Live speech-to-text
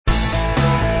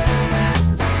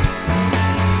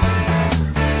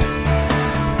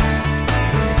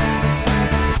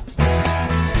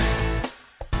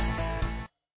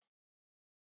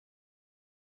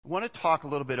want to talk a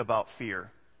little bit about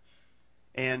fear.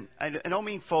 And I don't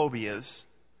mean phobias.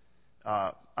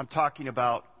 I'm talking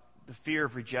about the fear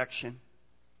of rejection,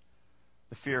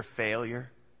 the fear of failure,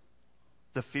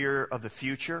 the fear of the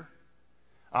future.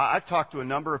 I've talked to a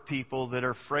number of people that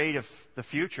are afraid of the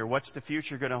future. What's the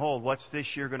future going to hold? What's this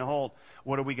year going to hold?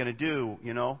 What are we going to do,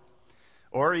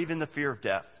 Or even the fear of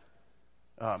death.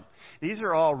 These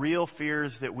are all real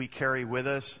fears that we carry with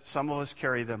us. Some of us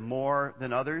carry them more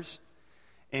than others.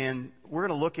 And we're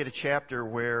going to look at a chapter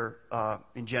where,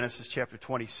 in Genesis chapter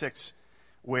 26,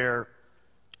 where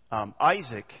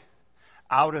Isaac,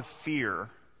 out of fear,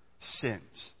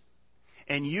 sins.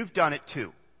 And you've done it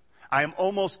too. I am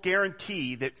almost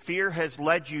guaranteed that fear has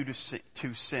led you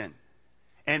to sin.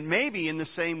 And maybe in the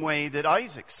same way that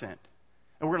Isaac sinned.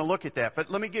 And we're going to look at that.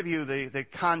 But let me give you the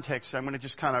context. I'm going to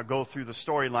just kind of go through the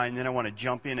storyline, and then I want to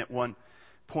jump in at one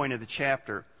point of the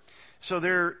chapter. So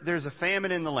there's a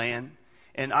famine in the land,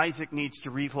 and Isaac needs to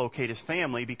relocate his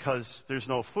family because there's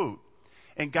no food.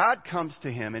 And God comes to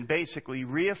him and basically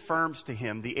reaffirms to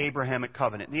him the Abrahamic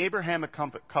covenant. The Abrahamic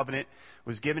covenant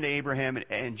was given to Abraham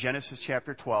in Genesis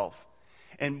chapter 12.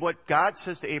 And what God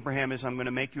says to Abraham is, I'm going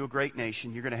to make you a great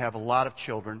nation. You're going to have a lot of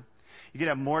children. You're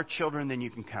going to have more children than you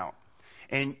can count.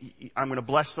 And I'm going to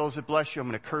bless those that bless you. I'm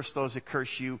going to curse those that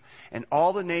curse you. And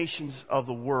all the nations of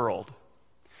the world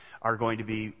are going to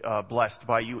be blessed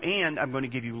by you. And I'm going to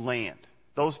give you land.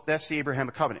 That's the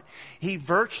Abrahamic covenant. He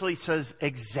virtually says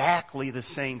exactly the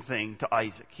same thing to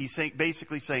Isaac. He's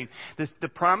basically saying, the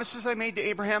promises I made to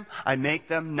Abraham, I make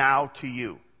them now to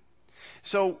you.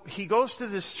 So he goes to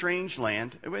this strange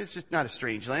land. It's not a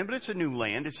strange land, but it's a new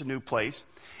land. It's a new place.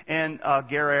 And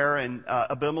Gerar and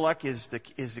Abimelech is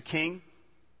the king.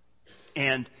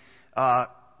 And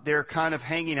they're kind of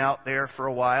hanging out there for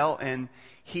a while. And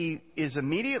he is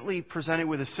immediately presented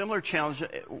with a similar challenge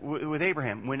with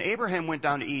Abraham. When Abraham went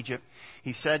down to Egypt,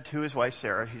 he said to his wife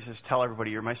Sarah, he says, tell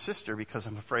everybody you're my sister because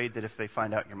I'm afraid that if they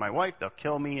find out you're my wife, they'll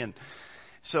kill me. And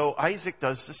so Isaac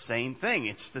does the same thing.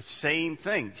 It's the same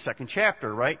thing. Second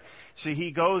chapter, right? So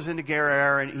he goes into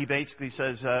Gerar and he basically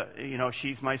says,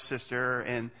 she's my sister.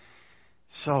 And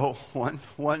so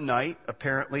one night,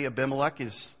 apparently Abimelech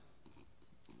is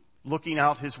looking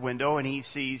out his window and he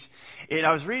sees, and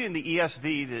I was reading the ESV,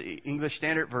 the English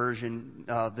Standard Version,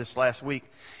 this last week,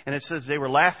 and it says they were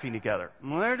laughing together.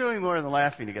 Well, they're doing more than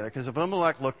laughing together, because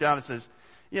Abimelech looked down and says,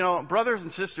 brothers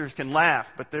and sisters can laugh,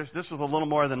 but this was a little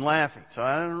more than laughing. So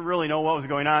I don't really know what was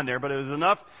going on there, but it was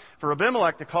enough for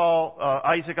Abimelech to call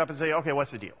Isaac up and say, okay,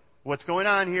 what's the deal? What's going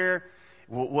on here?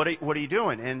 What are you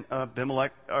doing? And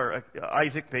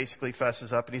Isaac basically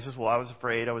fesses up and he says, well, I was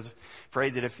afraid. I was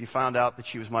afraid that if you found out that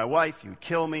she was my wife, you would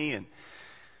kill me. And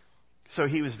so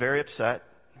he was very upset,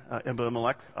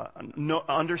 Abimelech,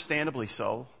 understandably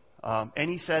so. And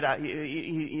he said,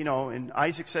 and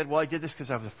Isaac said, well, I did this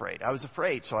because I was afraid. I was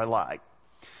afraid, so I lied.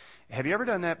 Have you ever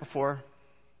done that before?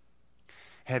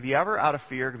 Have you ever, out of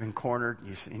fear, been cornered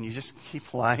and you just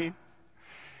keep lying?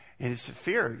 And it's a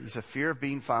fear. It's a fear of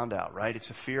being found out, right? It's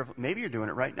a fear of, maybe you're doing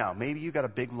it right now. Maybe you've got a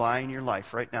big lie in your life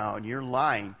right now, and you're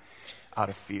lying out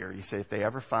of fear. You say, if they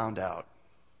ever found out.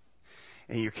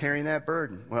 And you're carrying that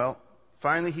burden. Well,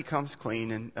 finally he comes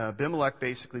clean, and Abimelech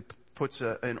basically puts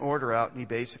an order out, and he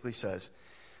basically says,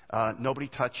 nobody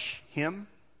touch him,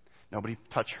 nobody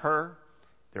touch her.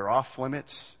 They're off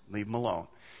limits. Leave them alone.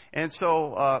 And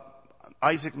so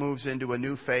Isaac moves into a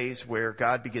new phase where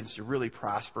God begins to really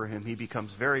prosper him. He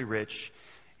becomes very rich.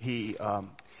 He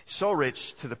so rich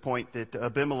to the point that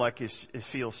Abimelech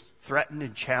feels threatened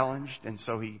and challenged, and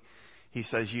so he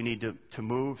says, you need to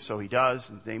move. So he does.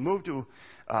 And they move to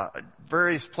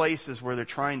various places where they're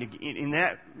trying to. In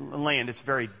that land, it's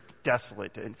very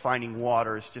desolate, and finding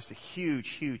water is just a huge,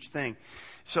 huge thing.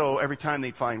 So every time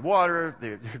they'd find water,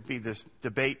 there'd be this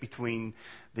debate between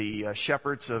the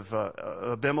shepherds of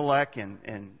Abimelech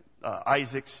and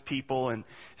Isaac's people. And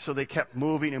so they kept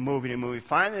moving and moving and moving.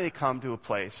 Finally, they come to a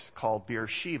place called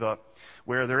Beersheba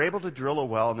where they're able to drill a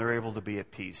well and they're able to be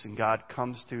at peace. And God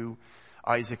comes to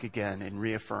Isaac again and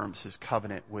reaffirms his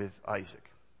covenant with Isaac.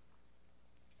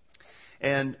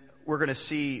 And we're going to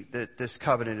see that this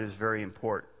covenant is very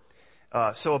important.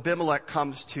 So Abimelech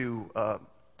comes to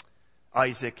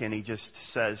Isaac and he just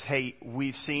says, hey,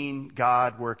 we've seen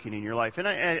God working in your life. And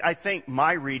I think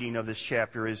my reading of this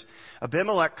chapter is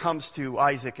Abimelech comes to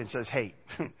Isaac and says, hey,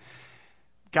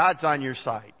 God's on your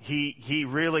side. He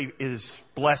really is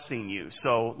blessing you.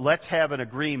 So let's have an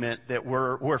agreement that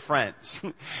we're friends,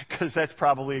 because that's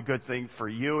probably a good thing for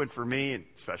you and for me, and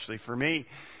especially for me.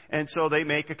 And so they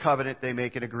make a covenant, they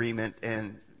make an agreement,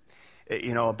 and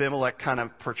Abimelech kind of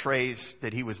portrays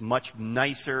that he was much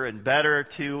nicer and better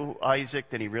to Isaac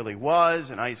than he really was,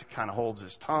 and Isaac kind of holds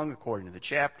his tongue according to the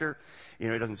chapter. He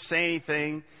doesn't say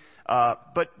anything.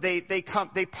 But they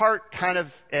part kind of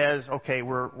as, okay,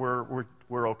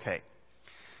 we're okay.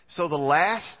 So the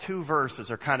last two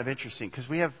verses are kind of interesting because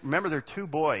remember there are two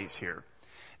boys here.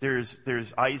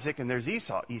 There's Isaac and there's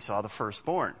Esau. Esau, the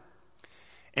firstborn.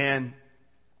 And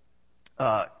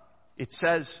it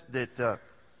says that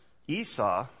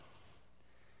Esau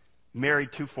married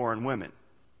two foreign women.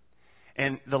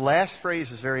 And the last phrase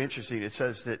is very interesting. It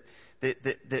says that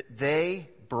they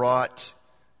brought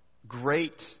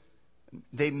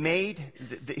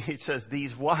it says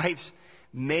these wives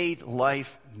made life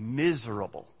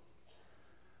miserable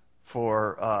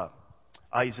for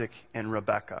Isaac and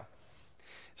Rebekah.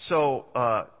 So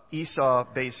Esau,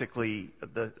 basically,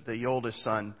 the oldest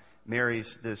son,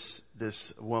 marries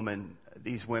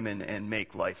these women and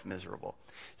make life miserable.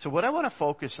 So what I want to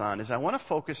focus on is I want to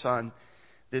focus on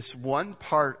this one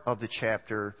part of the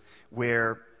chapter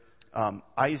where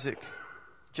Isaac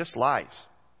just lies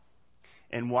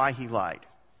and why he lied.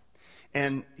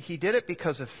 And he did it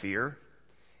because of fear.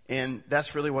 And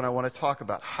that's really what I want to talk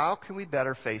about. How can we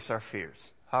better face our fears?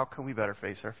 How can we better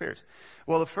face our fears?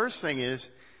 Well, the first thing is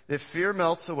that fear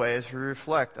melts away as we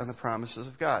reflect on the promises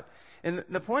of God. And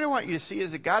the point I want you to see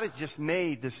is that God has just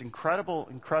made this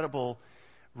incredible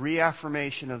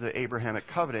reaffirmation of the Abrahamic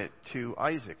covenant to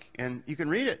Isaac. And you can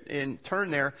read it and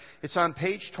turn there. It's on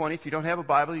page 20. If you don't have a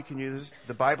Bible, you can use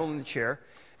the Bible in the chair.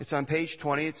 It's on page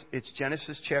 20. It's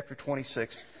Genesis chapter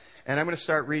 26. And I'm going to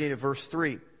start reading at verse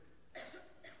 3.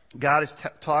 God is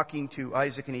talking to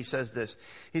Isaac, and he says this.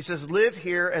 He says, "Live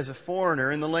here as a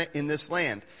foreigner in this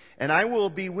land, and I will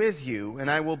be with you, and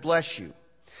I will bless you.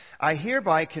 I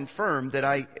hereby confirm that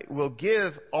I will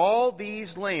give all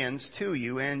these lands to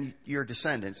you and your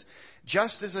descendants,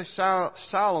 just as I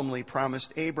solemnly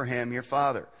promised Abraham your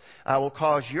father. I will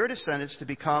cause your descendants to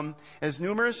become as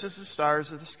numerous as the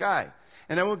stars of the sky.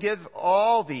 And I will give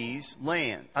all these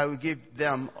land. I will give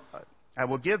them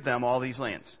all these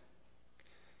lands.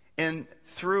 And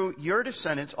through your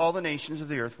descendants, all the nations of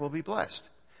the earth will be blessed.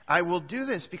 I will do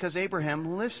this because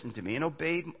Abraham listened to me and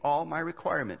obeyed all my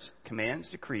requirements, commands,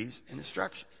 decrees, and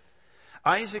instructions."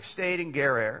 Isaac stayed in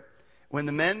Gerar. When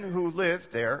the men who lived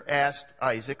there asked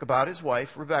Isaac about his wife,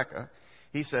 Rebekah,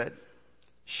 he said,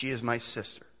 "She is my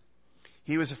sister."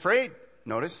 He was afraid.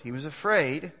 Notice, he was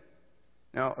afraid.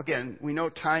 Now, again, we know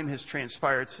time has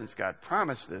transpired since God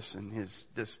promised this,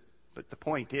 but the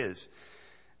point is,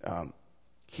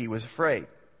 he was afraid.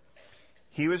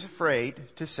 He was afraid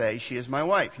to say, "She is my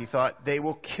wife." He thought, they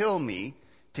will kill me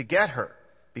to get her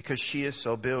because she is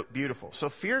so beautiful. So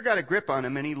fear got a grip on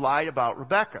him, and he lied about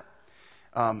Rebekah.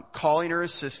 Calling her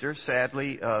his sister,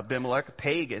 sadly, Abimelech, a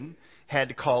pagan, had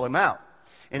to call him out.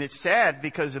 And it's sad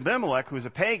because Abimelech, who is a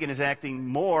pagan, is acting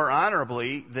more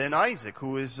honorably than Isaac,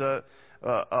 who is a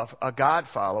God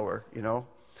follower,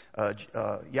 a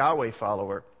Yahweh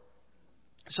follower.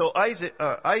 So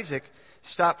Isaac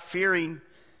stopped fearing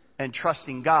and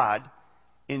trusting God.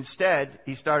 Instead,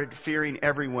 he started fearing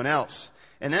everyone else.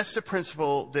 And that's the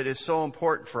principle that is so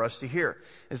important for us to hear.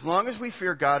 As long as we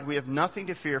fear God, we have nothing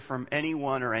to fear from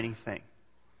anyone or anything.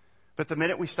 But the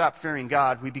minute we stop fearing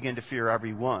God, we begin to fear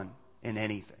everyone and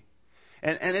anything.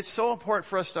 And it's so important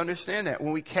for us to understand that.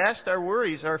 When we cast our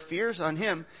worries, our fears on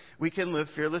Him, we can live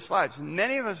fearless lives.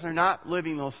 Many of us are not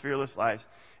living those fearless lives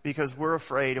because we're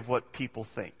afraid of what people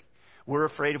think. We're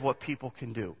afraid of what people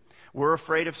can do. We're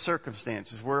afraid of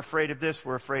circumstances. We're afraid of this.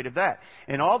 We're afraid of that.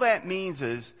 And all that means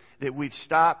is that we've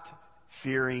stopped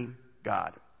fearing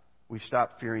God. We've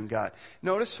stopped fearing God.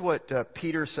 Notice what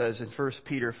Peter says in 1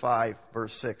 Peter 5,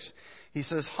 verse 6. He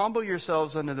says, "Humble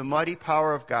yourselves under the mighty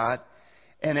power of God,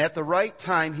 and at the right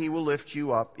time He will lift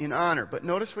you up in honor." But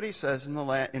notice what he says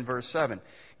in verse 7.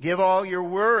 "Give all your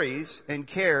worries and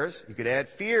cares," you could add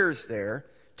fears there,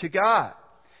 "to God,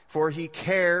 for He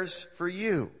cares for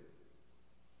you."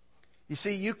 You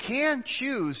see, you can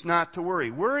choose not to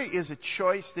worry. Worry is a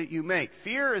choice that you make.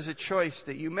 Fear is a choice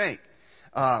that you make.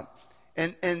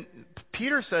 And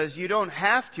Peter says you don't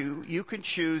have to. You can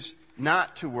choose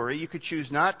not to worry. You can choose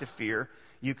not to fear.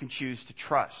 You can choose to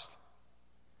trust.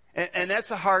 And that's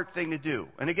a hard thing to do.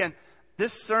 And again,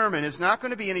 this sermon is not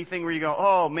going to be anything where you go,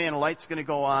 "Oh man, a light's going to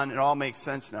go on. It all makes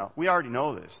sense now." We already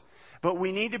know this. But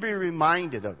we need to be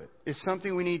reminded of it. It's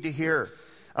something we need to hear.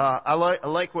 I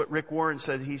like what Rick Warren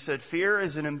said. He said, "Fear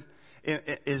is an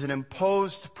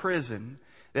imposed prison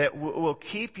that will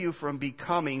keep you from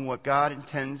becoming what God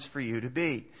intends for you to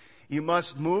be. You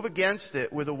must move against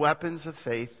it with the weapons of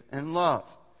faith and love."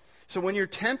 So when you're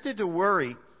tempted to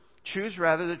worry, Choose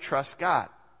rather to trust God,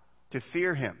 to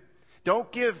fear Him.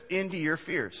 Don't give in to your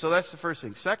fears. So that's the first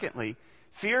thing. Secondly,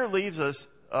 fear leaves us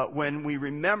when we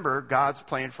remember God's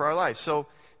plan for our lives. So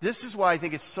this is why I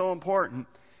think it's so important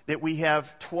that we have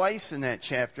twice in that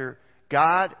chapter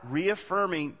God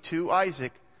reaffirming to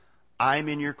Isaac, I'm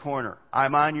in your corner.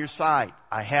 I'm on your side.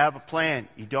 I have a plan.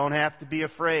 You don't have to be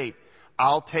afraid.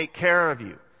 I'll take care of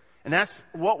you. And that's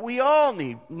what we all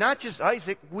need. Not just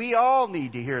Isaac. We all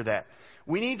need to hear that.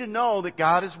 We need to know that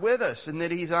God is with us and that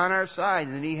He's on our side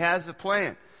and that He has a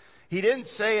plan. He didn't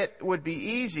say it would be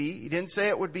easy. He didn't say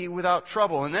it would be without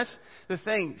trouble. And that's the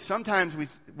thing. Sometimes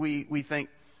we think,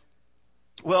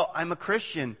 well, I'm a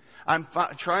Christian. I'm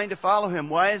trying to follow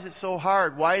Him. Why is it so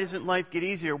hard? Why doesn't life get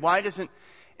easier? Why doesn't...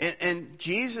 And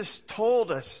Jesus told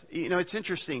us, it's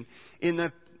interesting, in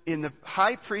the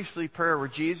high priestly prayer where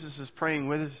Jesus is praying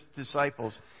with His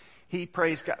disciples, He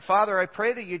prays, God, Father, I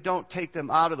pray that you don't take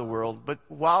them out of the world, but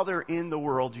while they're in the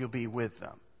world, you'll be with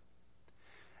them.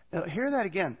 Now, hear that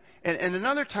again. And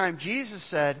another time, Jesus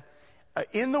said,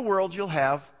 in the world you'll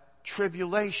have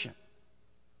tribulation.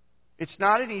 It's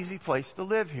not an easy place to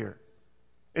live here.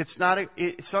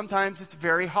 Sometimes it's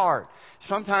very hard.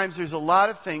 Sometimes there's a lot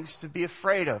of things to be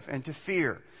afraid of and to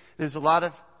fear. There's a lot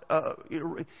of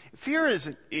fear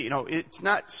isn't, it's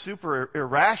not super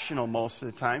irrational most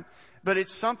of the time, but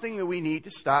it's something that we need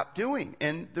to stop doing.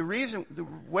 And the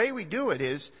way we do it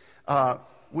is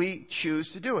we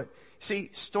choose to do it.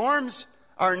 See, storms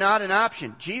are not an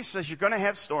option. Jesus says you're going to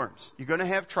have storms. You're going to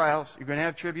have trials. You're going to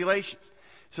have tribulations.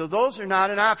 So those are not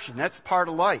an option. That's part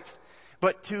of life.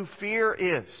 But to fear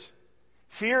is.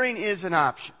 Fearing is an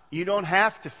option. You don't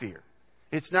have to fear.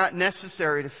 It's not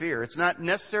necessary to fear. It's not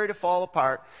necessary to fall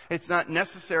apart. It's not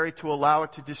necessary to allow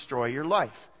it to destroy your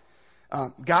life.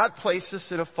 God placed us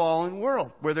in a fallen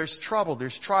world where there's trouble,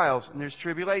 there's trials, and there's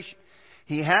tribulation.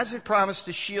 He hasn't promised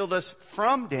to shield us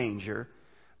from danger,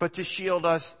 but to shield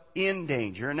us in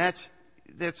danger. And that's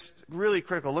really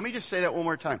critical. Let me just say that one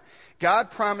more time. God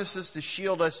promises to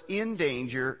shield us in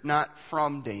danger, not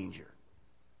from danger.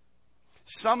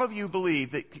 Some of you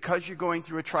believe that because you're going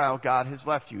through a trial, God has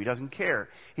left you. He doesn't care.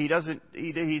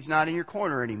 He's not in your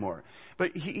corner anymore.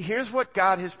 But here's what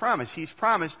God has promised. He's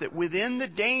promised that within the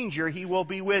danger, He will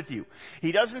be with you.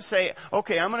 He doesn't say,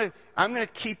 okay, I'm going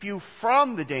to keep you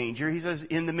from the danger. He says,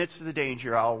 in the midst of the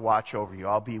danger, I'll watch over you.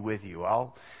 I'll be with you.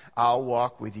 I'll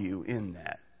walk with you in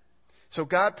that. So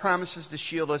God promises to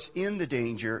shield us in the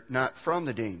danger, not from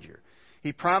the danger.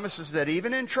 He promises that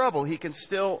even in trouble, He can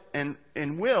still and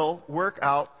will work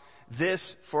out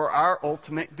this for our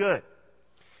ultimate good.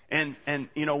 And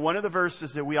one of the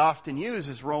verses that we often use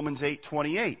is Romans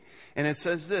 8:28. And it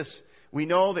says this, we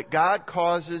know that God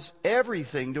causes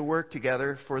everything to work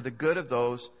together for the good of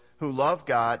those who love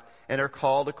God and are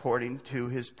called according to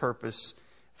His purpose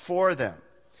for them.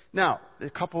 Now, a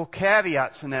couple of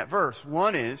caveats in that verse.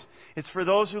 One is, it's for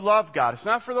those who love God. It's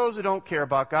not for those who don't care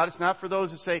about God. It's not for those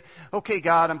who say, okay,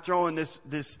 God, I'm throwing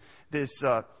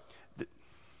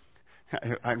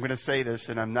I'm going to say this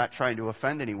and I'm not trying to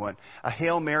offend anyone, a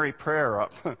Hail Mary prayer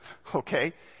up.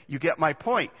 Okay? You get my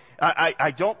point.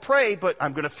 I don't pray, but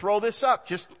I'm going to throw this up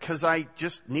just because I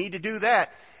just need to do that.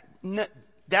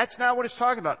 That's not what it's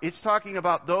talking about. It's talking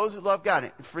about those who love God.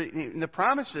 And the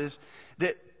promise is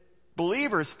that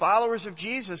believers, followers of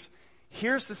Jesus,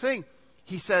 here's the thing.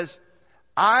 He says,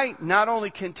 I not only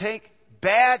can take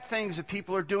bad things that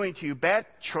people are doing to you, bad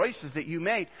choices that you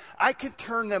made, I can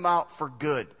turn them out for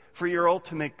good, for your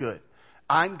ultimate good.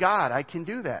 I'm God. I can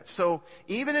do that. So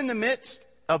even in the midst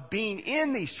of being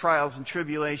in these trials and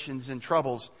tribulations and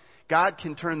troubles, God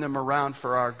can turn them around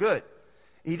for our good.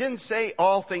 He didn't say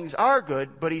all things are good,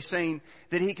 but He's saying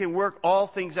that He can work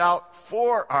all things out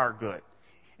for our good.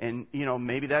 And,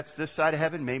 maybe that's this side of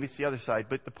heaven, maybe it's the other side.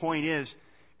 But the point is,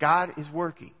 God is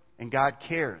working, and God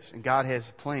cares, and God has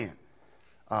a plan.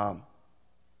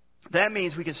 That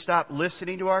means we can stop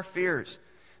listening to our fears.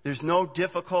 There's no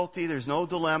difficulty, there's no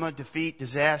dilemma, defeat,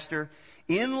 disaster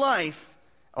in life,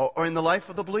 or in the life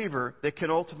of the believer, that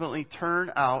can ultimately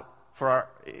turn out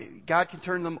God can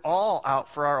turn them all out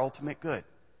for our ultimate good.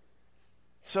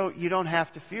 So you don't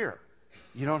have to fear.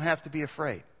 You don't have to be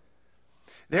afraid.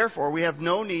 Therefore, we have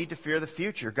no need to fear the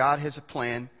future. God has a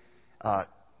plan.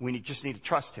 We just need to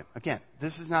trust Him. Again,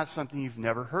 this is not something you've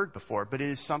never heard before, but it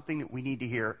is something that we need to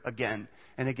hear again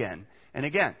and again and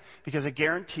again. Because I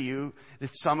guarantee you that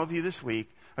some of you this week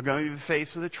are going to be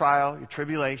faced with a trial, a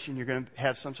tribulation. You're going to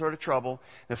have some sort of trouble.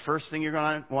 The first thing you're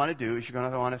going to want to do is you're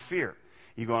going to want to fear.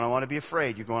 You're going to want to be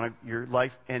afraid. Your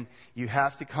life, and you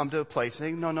have to come to a place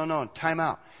saying, no, time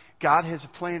out. God has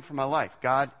a plan for my life.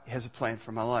 God has a plan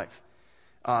for my life.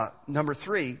 Number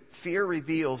 3, fear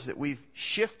reveals that we've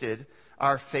shifted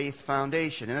our faith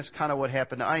foundation. And that's kind of what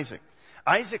happened to Isaac.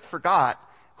 Isaac forgot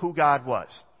who God was.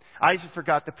 Isaac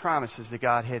forgot the promises that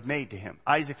God had made to him.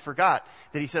 Isaac forgot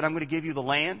that he said, I'm going to give you the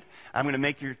land. I'm going to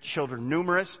make your children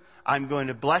numerous. I'm going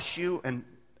to bless you and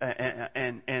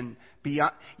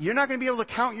beyond. You're not going to be able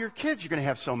to count your kids. You're going to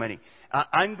have so many.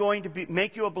 I'm going to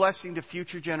make you a blessing to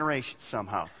future generations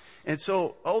somehow. And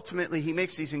so ultimately he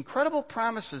makes these incredible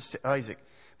promises to Isaac,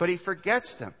 but he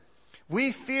forgets them.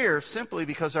 We fear simply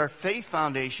because our faith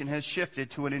foundation has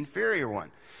shifted to an inferior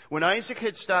one. When Isaac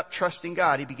had stopped trusting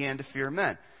God, he began to fear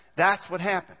men. That's what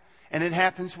happened. And it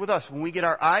happens with us. When we get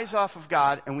our eyes off of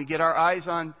God and we get our eyes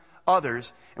on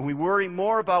others, and we worry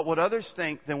more about what others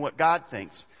think than what God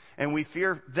thinks, and we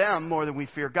fear them more than we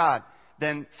fear God,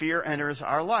 then fear enters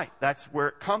our life. That's where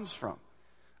it comes from.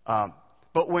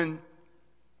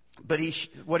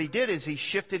 What he did is he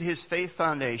shifted his faith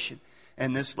foundation,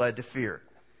 and this led to fear.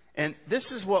 And this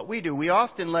is what we do. We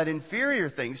often let inferior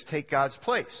things take God's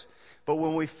place. But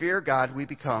when we fear God, we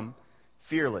become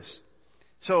fearless.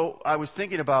 So I was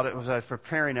thinking about it as I was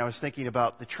preparing. I was thinking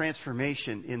about the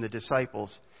transformation in the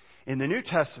disciples. In the New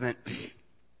Testament,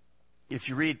 if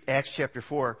you read Acts chapter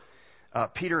 4,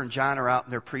 Peter and John are out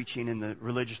and they're preaching, and the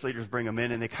religious leaders bring them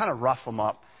in, and they kind of rough them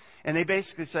up. And they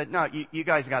basically said, no, you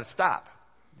guys got to stop.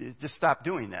 Just stop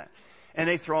doing that. And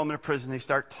they throw them in a prison. They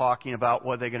start talking about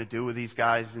what they're going to do with these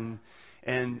guys. And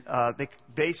they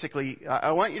basically,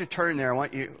 I want you to turn there. I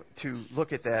want you to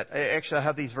look at that. Actually, I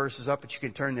have these verses up, but you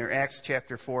can turn there. Acts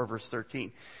chapter 4, verse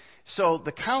 13. So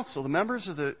the council, the members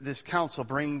of this council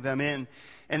bring them in,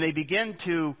 and they begin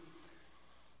to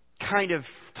kind of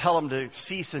tell them to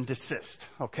cease and desist,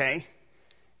 okay?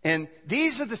 And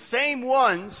these are the same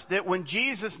ones that when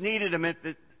Jesus needed them at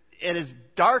his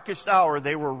darkest hour,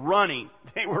 they were running.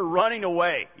 They were running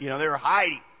away. They were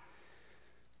hiding.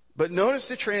 But notice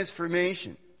the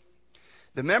transformation.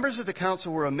 The members of the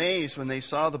council were amazed when they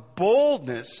saw the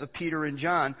boldness of Peter and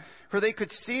John, for they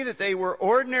could see that they were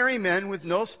ordinary men with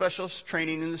no special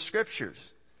training in the Scriptures.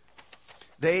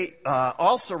 They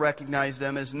also recognized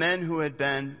them as men who had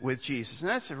been with Jesus. And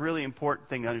that's a really important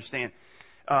thing to understand.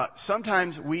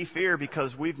 Sometimes we fear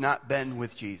because we've not been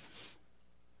with Jesus.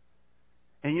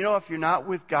 And if you're not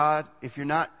with God, if you're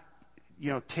not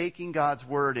taking God's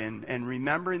word in and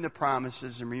remembering the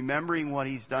promises and remembering what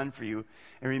He's done for you,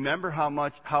 and remember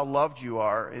how loved you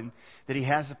are and that He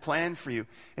has a plan for you.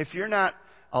 If you're not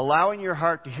allowing your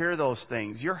heart to hear those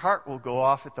things, your heart will go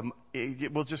off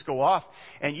it will just go off,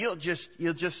 and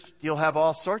you'll have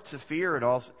all sorts of fear and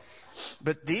all.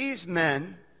 But these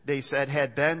men, they said,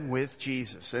 had been with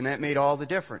Jesus, and that made all the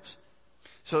difference.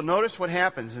 So notice what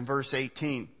happens in verse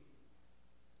 18.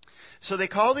 So they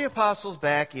called the apostles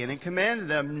back in and commanded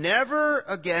them never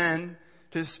again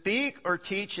to speak or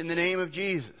teach in the name of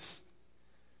Jesus.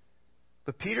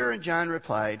 But Peter and John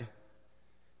replied,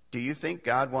 do you think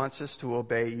God wants us to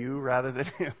obey you rather than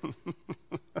Him?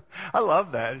 I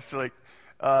love that. It's like,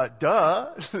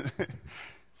 duh.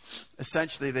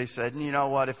 Essentially, they said, you know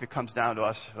what, if it comes down to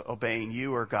us obeying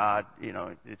you or God,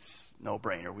 it's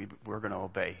no-brainer. We're going to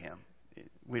obey Him.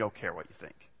 We don't care what you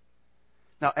think.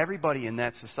 Now, everybody in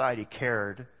that society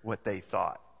cared what they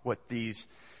thought, what this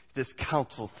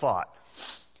council thought,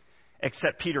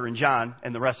 except Peter and John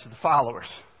and the rest of the followers.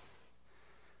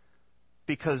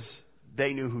 Because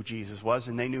they knew who Jesus was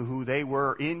and they knew who they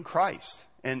were in Christ.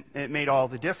 And it made all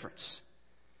the difference.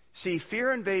 See,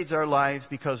 fear invades our lives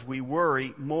because we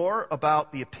worry more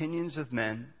about the opinions of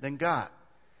men than God.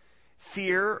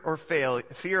 Fear of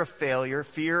failure,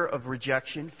 fear of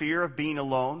rejection, fear of being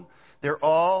alone, they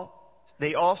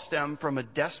all stem from a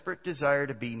desperate desire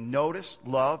to be noticed,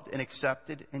 loved, and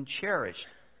accepted and cherished.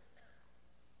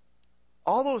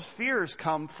 All those fears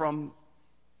come from,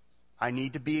 I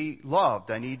need to be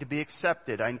loved, I need to be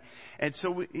accepted. And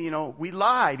so we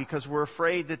lie because we're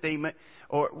afraid that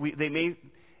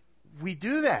we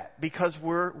do that because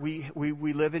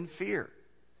we live in fear.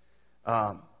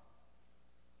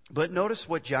 But notice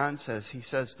what John says. He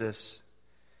says this,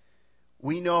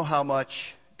 we know how much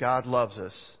God loves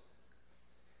us.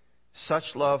 Such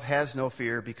love has no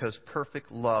fear because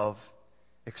perfect love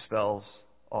expels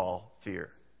all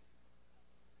fear.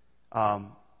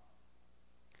 One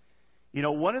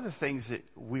of the things that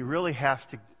we really have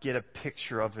to get a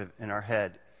picture of in our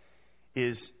head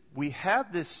is we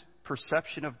have this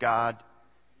perception of God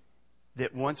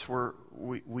that once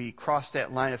we cross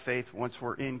that line of faith, once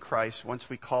we're in Christ, once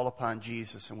we call upon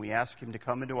Jesus and we ask Him to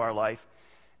come into our life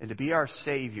and to be our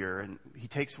Savior, and He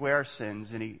takes away our sins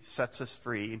and He sets us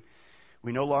free.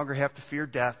 We no longer have to fear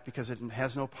death because it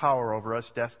has no power over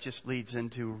us. Death just leads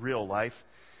into real life.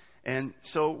 And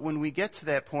so when we get to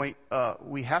that point,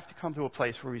 we have to come to a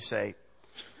place where we say,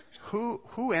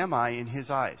 who am I in His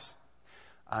eyes?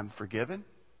 I'm forgiven.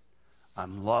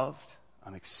 I'm loved.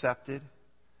 I'm accepted.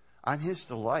 I'm His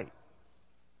delight.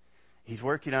 He's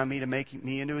working on me to make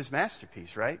me into His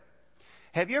masterpiece, right?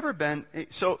 Have you ever been...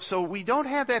 So we don't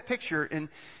have that picture, and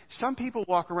some people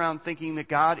walk around thinking that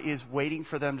God is waiting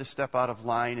for them to step out of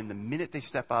line, and the minute they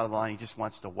step out of line, He just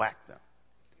wants to whack them.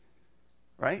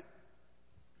 Right?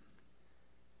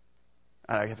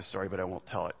 I have a story, but I won't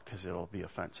tell it because it'll be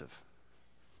offensive.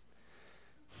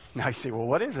 Now you say, well,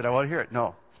 what is it? I want to hear it.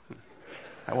 No.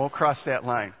 I won't cross that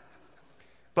line.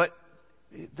 But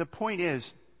the point is,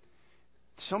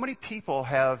 so many people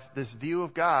have this view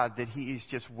of God that He is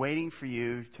just waiting for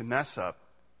you to mess up.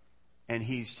 And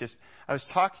He's just... I was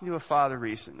talking to a father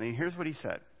recently, and here's what he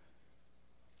said.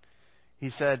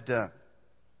 He said,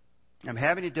 I'm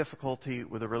having a difficulty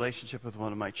with a relationship with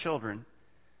one of my children,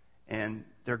 and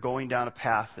they're going down a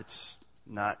path that's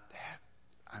not...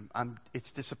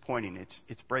 it's disappointing.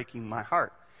 It's breaking my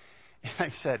heart. And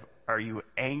I said, are you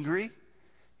angry?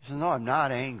 He said, no, I'm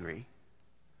not angry.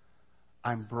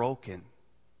 I'm broken.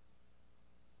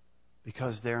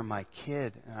 Because they're my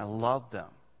kid, and I love them.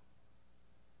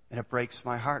 And it breaks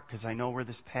my heart because I know where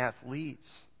this path leads.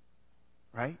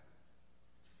 Right?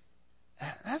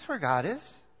 That's where God is.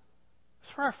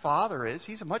 That's where our Father is.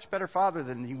 He's a much better Father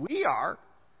than we are.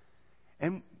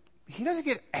 And He doesn't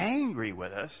get angry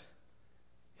with us.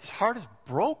 His heart is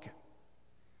broken.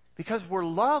 Because we're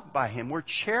loved by Him. We're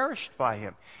cherished by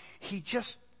Him. He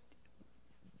just...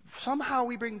 somehow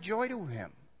we bring joy to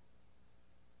Him.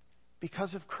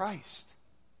 Because of Christ.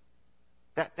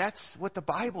 That's what the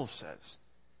Bible says.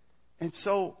 And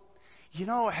so,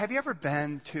 have you ever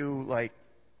been to,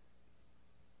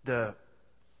 this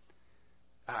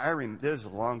was a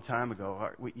long time ago.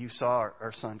 You saw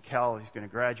our son Cal, he's going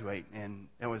to graduate. And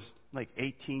it was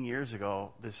 18 years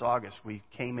ago this August. We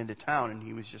came into town and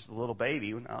he was just a little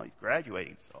baby. Now he's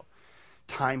graduating. So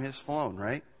time has flown,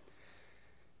 right?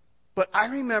 But I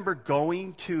remember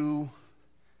going to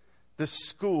the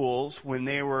schools when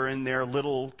they were in their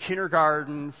little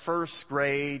kindergarten, first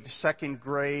grade, second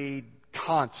grade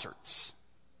concerts.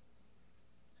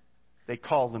 They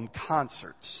called them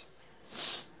concerts.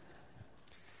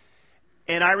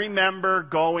 And I remember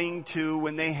going to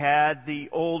when they had the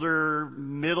older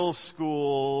middle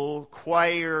school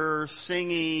choir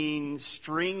singing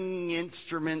string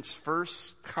instruments first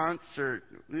concert.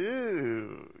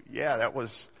 Ooh, yeah, that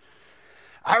was...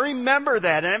 I remember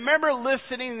that. And I remember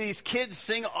listening to these kids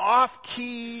sing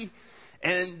off-key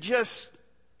and just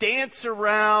dance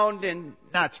around and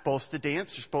not supposed to dance,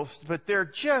 but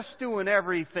they're just doing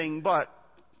everything but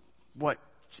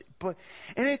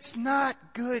and it's not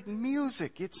good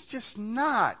music. It's just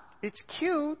not. It's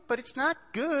cute, but it's not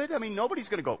good. I mean, nobody's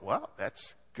going to go, well, that's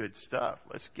good stuff.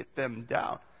 Let's get them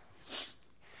down.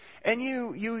 And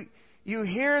you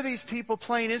hear these people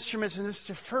playing instruments, and this is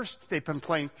the first they've been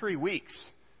playing 3 weeks.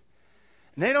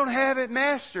 And they don't have it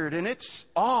mastered, and it's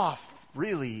off,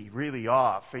 really, really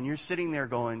off. And you're sitting there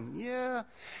going, yeah.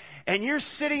 And you're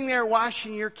sitting there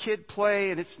watching your kid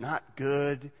play, and it's not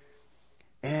good.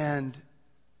 And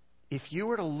if you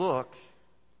were to look,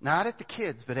 not at the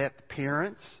kids, but at the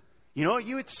parents, you know what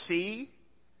you would see?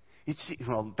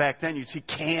 Back then you'd see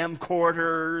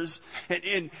camcorders,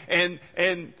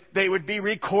 and they would be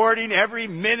recording every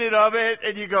minute of it,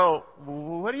 and you go,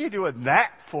 what are you doing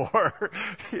that for?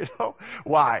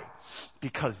 Why?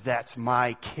 Because that's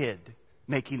my kid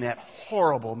making that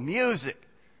horrible music.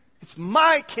 It's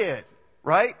my kid,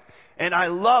 right? And I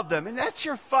love them, and that's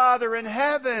your Father in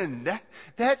heaven.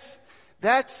 That's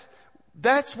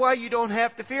why you don't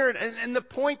have to fear it. And the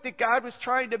point that God was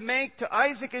trying to make to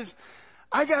Isaac is,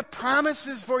 I got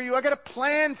promises for you. I got a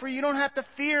plan for you. You don't have to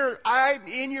fear. I'm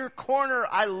in your corner.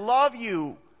 I love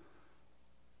you.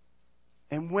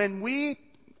 And when we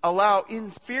allow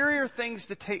inferior things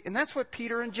to take, and that's what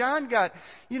Peter and John got.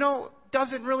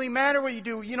 Doesn't really matter what you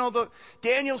do.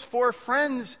 Daniel's 4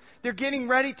 friends, they're getting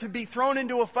ready to be thrown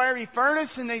into a fiery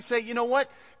furnace, and they say, you know what?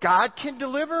 God can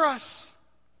deliver us.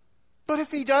 But if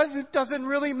He does, it doesn't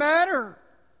really matter.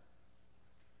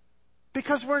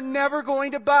 Because we're never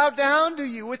going to bow down to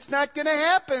you. It's not going to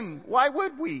happen. Why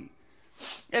would we?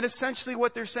 And essentially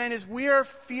what they're saying is, we are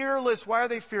fearless. Why are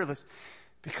they fearless?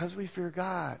 Because we fear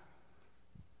God.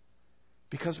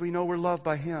 Because we know we're loved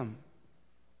by Him.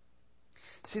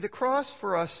 See, the cross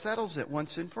for us settles it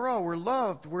once and for all. We're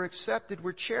loved, we're accepted,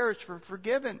 we're cherished, we're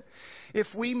forgiven. If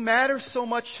we matter so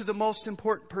much to the most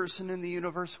important person in the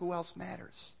universe, who else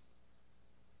matters?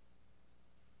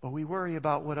 But we worry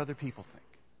about what other people think.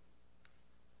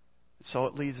 So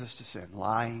it leads us to sin.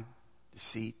 Lying,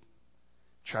 deceit,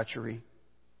 treachery.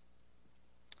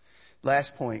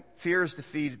 Last point. Fear is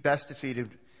best defeated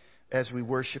as we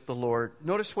worship the Lord.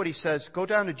 Notice what he says. Go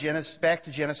down to Genesis, back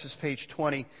to Genesis page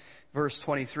 20, verse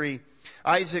 23.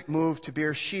 Isaac moved to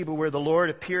Beersheba, where the Lord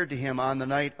appeared to him on the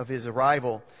night of his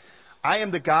arrival. I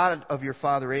am the God of your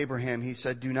father Abraham, he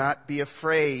said. Do not be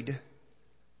afraid,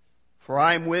 for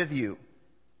I am with you,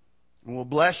 and will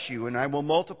bless you, and I will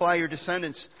multiply your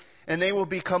descendants, and they will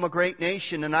become a great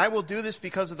nation. And I will do this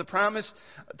because of the promise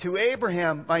to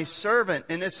Abraham, my servant.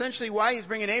 And essentially why he's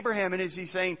bringing Abraham in is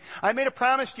he's saying, I made a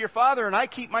promise to your father, and I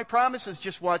keep my promises.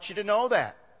 Just want you to know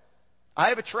that. I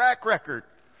have a track record.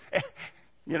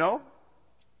 You know?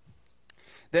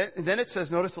 Then it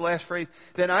says, notice the last phrase,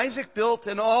 then Isaac built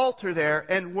an altar there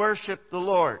and worshiped the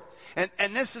Lord.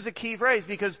 And this is a key phrase,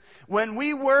 because when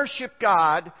we worship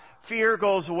God, fear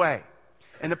goes away.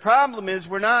 And the problem is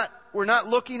we're not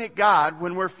looking at God.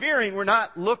 When we're fearing, we're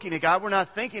not looking at God. We're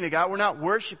not thinking of God. We're not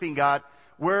worshiping God.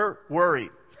 We're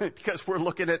worried because we're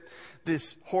looking at this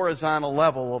horizontal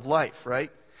level of life,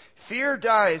 right? Fear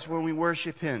dies when we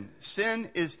worship Him. Sin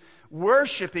is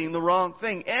worshiping the wrong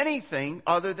thing, anything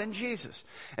other than Jesus.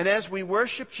 And as we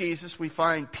worship Jesus, we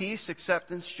find peace,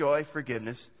 acceptance, joy,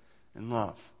 forgiveness, and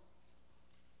love.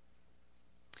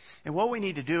 And what we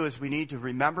need to do is we need to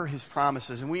remember His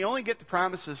promises. And we only get the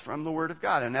promises from the Word of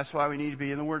God. And that's why we need to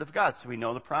be in the Word of God, so we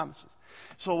know the promises.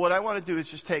 So what I want to do is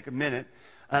just take a minute,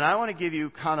 and I want to give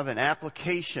you kind of an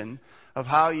application of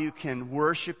how you can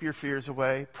worship your fears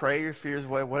away, pray your fears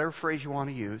away, whatever phrase you want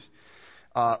to use.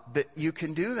 That you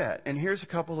can do that. And here's a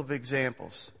couple of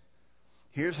examples.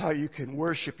 Here's how you can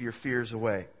worship your fears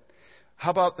away.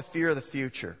 How about the fear of the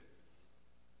future?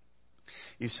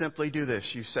 You simply do this.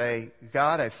 You say,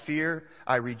 God,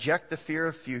 I reject the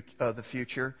fear of the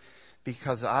future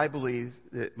because I believe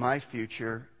that my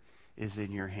future is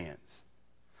in your hands.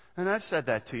 And I've said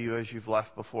that to you as you've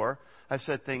left before. I've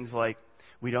said things like,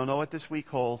 we don't know what this week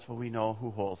holds, but we know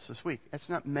who holds this week. It's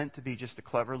not meant to be just a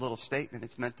clever little statement.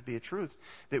 It's meant to be a truth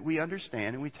that we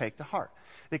understand and we take to heart.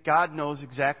 That God knows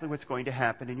exactly what's going to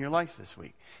happen in your life this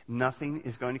week. Nothing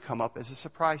is going to come up as a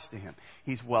surprise to Him.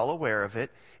 He's well aware of it,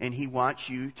 and He wants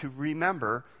you to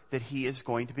remember that He is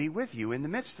going to be with you in the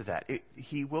midst of that.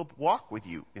 He will walk with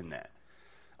you in that.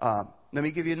 Let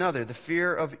me give you another. The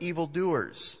fear of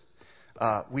evildoers.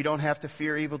 We don't have to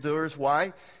fear evildoers.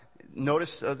 Why?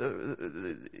 Notice the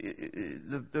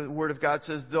Word of God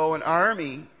says, though an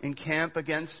army encamp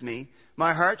against me,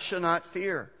 my heart shall not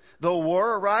fear. Though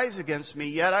war arise against me,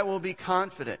 yet I will be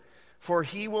confident. For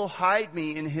He will hide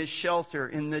me in His shelter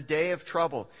in the day of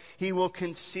trouble. He will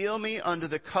conceal me under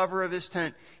the cover of His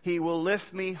tent. He will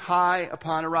lift me high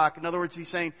upon a rock. In other words, He's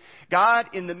saying, God,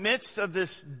 in the midst of this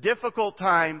difficult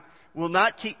time, will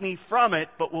not keep me from it,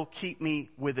 but will keep me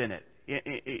within it.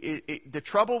 The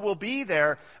trouble will be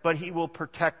there, but He will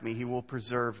protect me. He will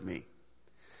preserve me.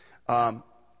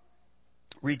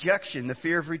 Rejection, the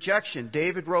fear of rejection.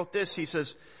 David wrote this. He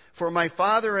says, for my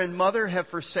father and mother have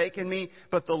forsaken me,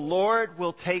 but the Lord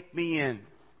will take me in.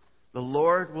 The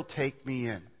Lord will take me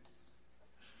in.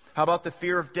 How about the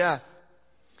fear of death?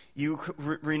 You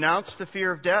renounce the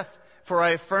fear of death. For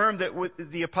I affirm that with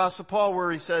the Apostle Paul,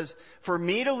 where he says, for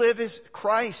me to live is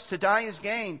Christ, to die is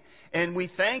gain. And we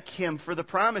thank Him for the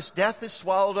promise. Death is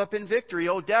swallowed up in victory.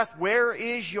 O death, where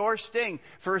is your sting?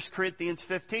 1 Corinthians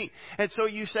 15. And so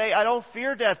you say, I don't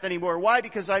fear death anymore. Why?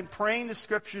 Because I'm praying the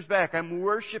Scriptures back. I'm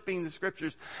worshiping the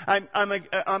Scriptures.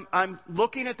 I'm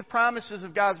looking at the promises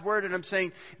of God's Word, and I'm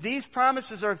saying, these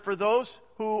promises are for those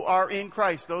who are in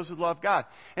Christ, those who love God.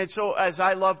 And so as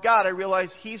I love God, I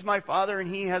realize He's my Father and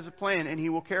He has a plan and He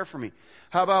will care for me.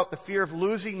 How about the fear of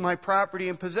losing my property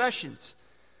and possessions?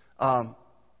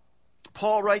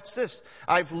 Paul writes this,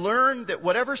 I've learned that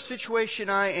whatever situation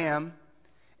I am,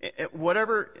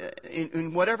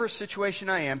 in whatever situation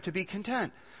I am, to be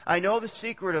content. I know the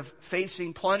secret of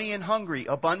facing plenty and hungry,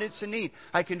 abundance and need.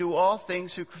 I can do all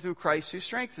things through Christ who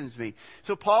strengthens me.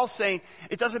 So Paul's saying,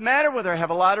 it doesn't matter whether I have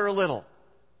a lot or a little.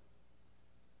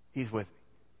 He's with me.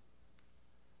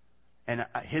 And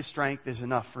His strength is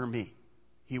enough for me.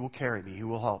 He will carry me. He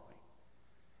will help me.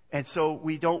 And so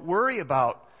we don't worry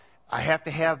about, I have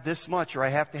to have this much, or I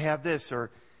have to have this,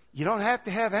 or you don't have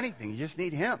to have anything. You just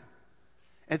need Him.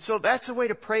 And so that's the way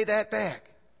to pray that back.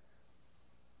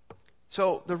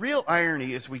 So the real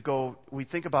irony as we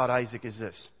think about Isaac is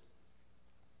this.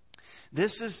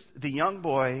 This is the young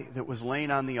boy that was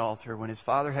laying on the altar when his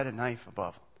father had a knife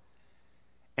above him.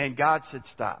 And God said,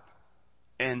 stop.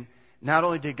 And not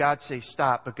only did God say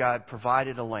stop, but God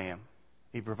provided a lamb.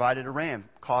 He provided a ram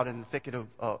caught in the thicket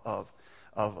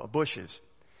of bushes.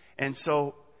 And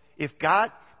so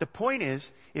The point is,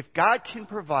 if God can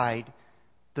provide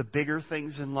the bigger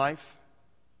things in life,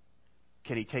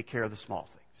 can He take care of the small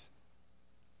things?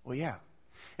 Well, yeah.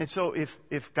 And so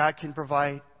if God can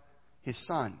provide His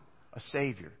Son, a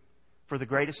Savior, for the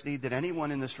greatest need that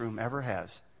anyone in this room ever has,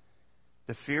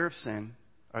 the fear of sin,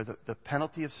 or the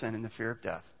penalty of sin and the fear of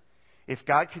death, if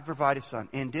God could provide His Son,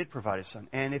 and did provide His Son,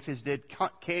 and if His did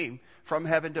came from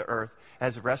heaven to earth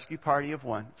as a rescue party of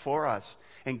one for us,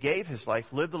 and gave His life,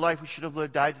 lived the life we should have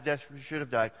lived, died the death we should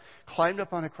have died, climbed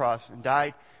up on a cross and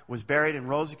died, was buried, and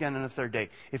rose again on the third day.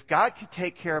 If God could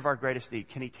take care of our greatest need,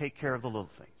 can He take care of the little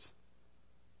things?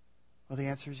 Well, the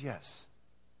answer is yes.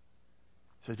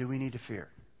 So do we need to fear?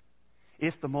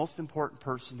 If the most important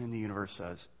person in the universe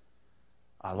says,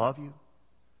 I love you,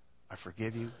 I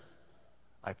forgive you,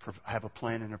 I have a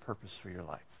plan and a purpose for your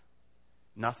life,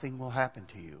 nothing will happen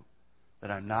to you that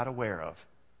I'm not aware of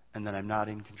and that I'm not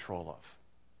in control of.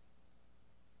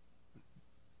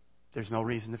 There's no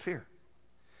reason to fear.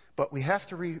 But we have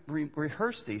to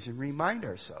rehearse these and remind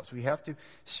ourselves. We have to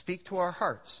speak to our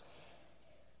hearts.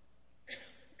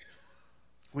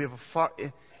 We have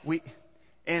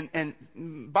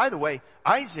and by the way,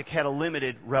 Isaac had a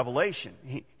limited revelation.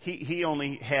 He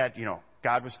only had,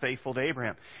 God was faithful to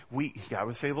Abraham. God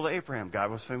was faithful to Abraham.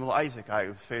 God was faithful to Isaac. God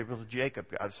was faithful to Jacob.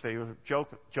 God was faithful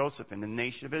to Joseph and the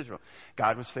nation of Israel.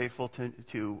 God was faithful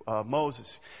to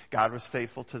Moses. God was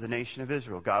faithful to the nation of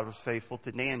Israel. God was faithful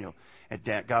to Daniel. And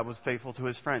God was faithful to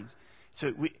His friends.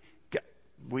 So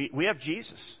we have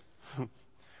Jesus.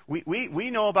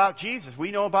 We know about Jesus.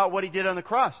 We know about what He did on the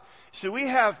cross. So we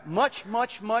have much,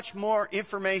 much, much more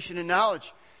information and knowledge,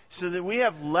 so that we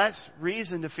have less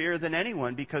reason to fear than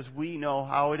anyone, because we know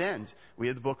how it ends. We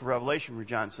have the book of Revelation where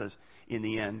John says, in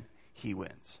the end, He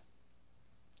wins.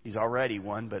 He's already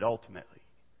won, but ultimately.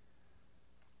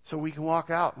 So we can walk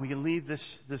out, we can leave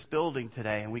this building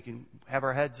today, and we can have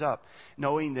our heads up,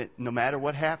 knowing that no matter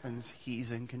what happens,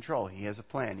 He's in control. He has a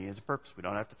plan. He has a purpose. We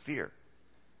don't have to fear.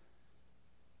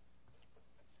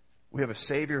 We have a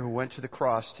Savior who went to the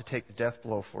cross to take the death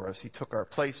blow for us. He took our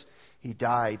place. He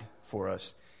died for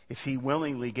us. If He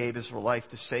willingly gave His life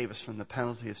to save us from the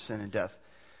penalty of sin and death,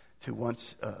 to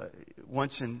once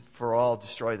and for all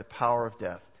destroy the power of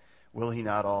death, will He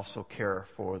not also care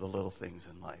for the little things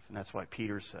in life? And that's why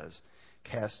Peter says,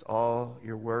 cast all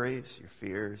your worries, your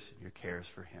fears, and your cares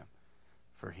for Him,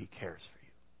 for He cares for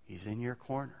you. He's in your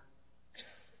corner.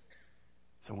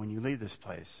 So when you leave this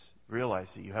place, realize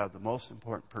that you have the most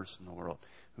important person in the world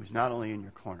who's not only in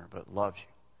your corner, but loves you.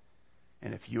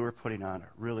 And if you were putting on a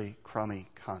really crummy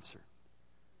concert,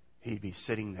 He'd be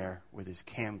sitting there with His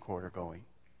camcorder going,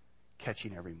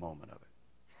 catching every moment of it.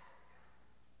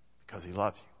 Because He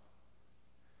loves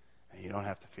you. And you don't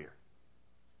have to fear.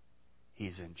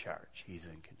 He's in charge. He's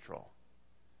in control.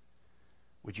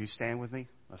 Would you stand with me?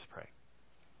 Let's pray.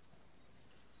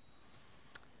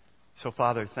 So,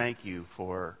 Father, thank You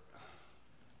for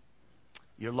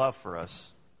Your love for us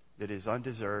that is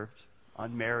undeserved,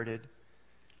 unmerited.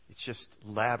 It's just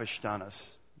lavished on us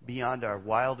beyond our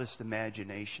wildest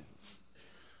imaginations.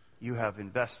 You have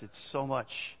invested so much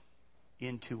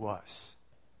into us.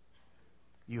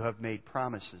 You have made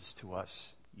promises to us.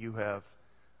 You have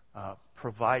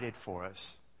provided for us.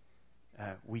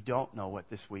 We don't know what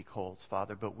this week holds,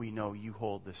 Father, but we know You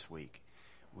hold this week.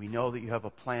 We know that You have a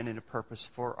plan and a purpose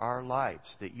for our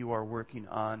lives, that You are working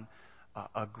on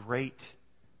a great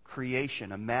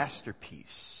creation, a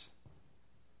masterpiece.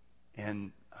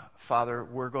 And Father,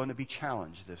 we're going to be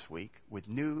challenged this week with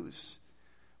news,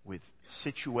 with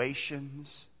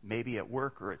situations, maybe at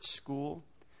work or at school,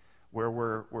 where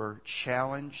we're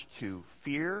challenged to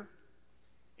fear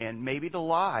and maybe to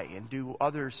lie and do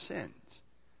other sins.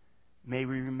 May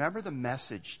we remember the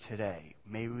message today.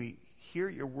 May we hear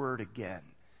Your word again.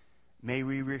 May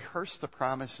we rehearse the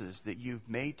promises that You've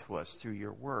made to us through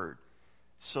Your word,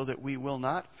 so that we will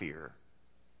not fear.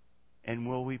 And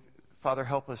Father,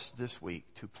 help us this week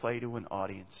to play to an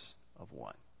audience of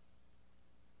one,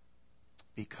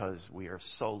 because we are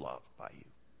so loved by You.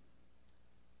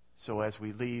 So as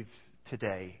we leave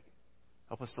today,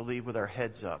 help us to leave with our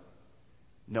heads up,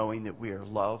 knowing that we are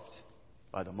loved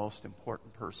by the most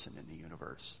important person in the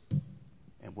universe.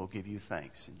 And we'll give You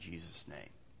thanks in Jesus'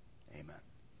 name. Amen.